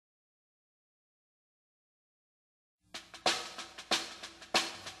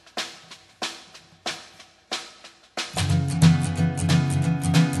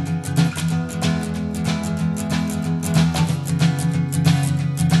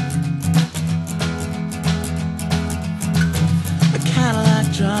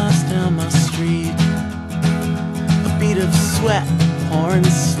street. A bead of sweat pouring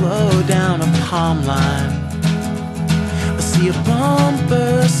slow down a palm line. I see a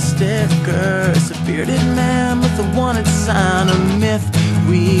bumper sticker. It's a bearded man with a wanted sign. A myth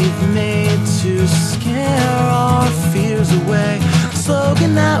we've made to scare our fears away. A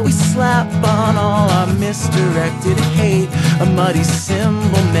slogan that we slap on all our misdirected hate. A muddy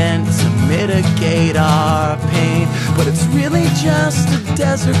symbol meant to mitigate our pain, but it's really just a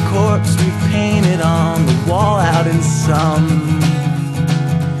desert corpse we've painted on the wall out in some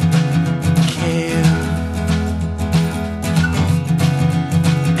cave.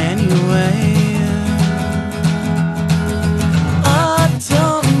 Anyway, I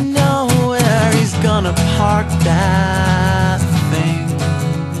don't know where he's gonna park that thing.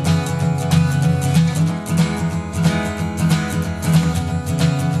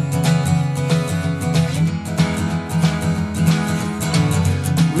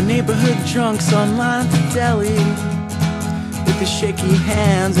 My neighborhood drunk's online at the deli. With his shaky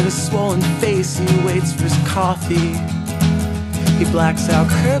hands and his swollen face, he waits for his coffee. He blacks out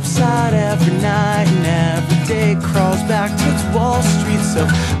curbside every night and every day crawls back towards Wall Street. So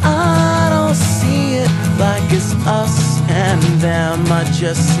I don't see it like it's us and them. I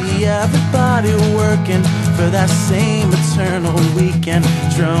just see everybody working for that same eternal weekend,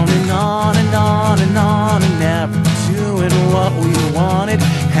 droning on and on and on and never doing what we wanted.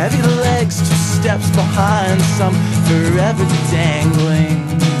 Heavy legs, 2 steps behind some forever dangling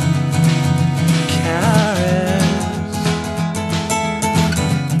carrots.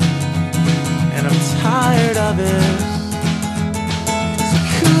 And I'm tired of it. So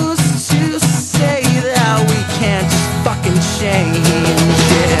who's to say that we can't just fucking change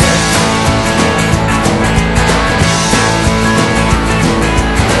it?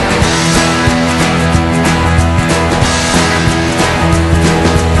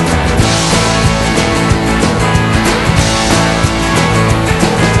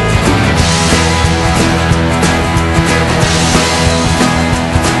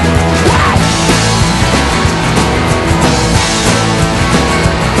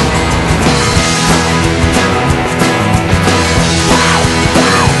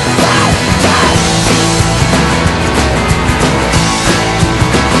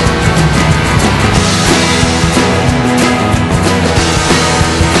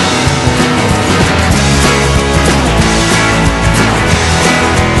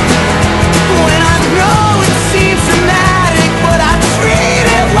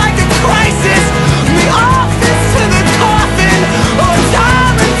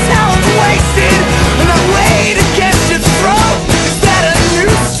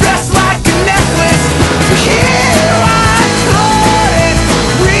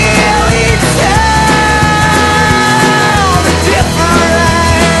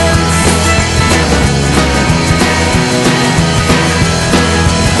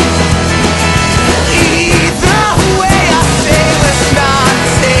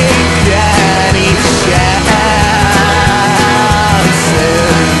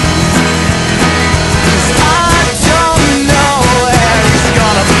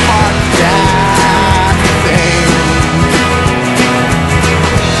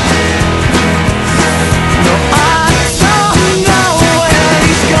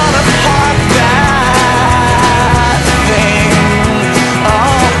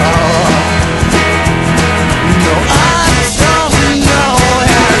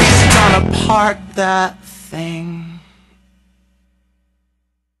 Park that thing.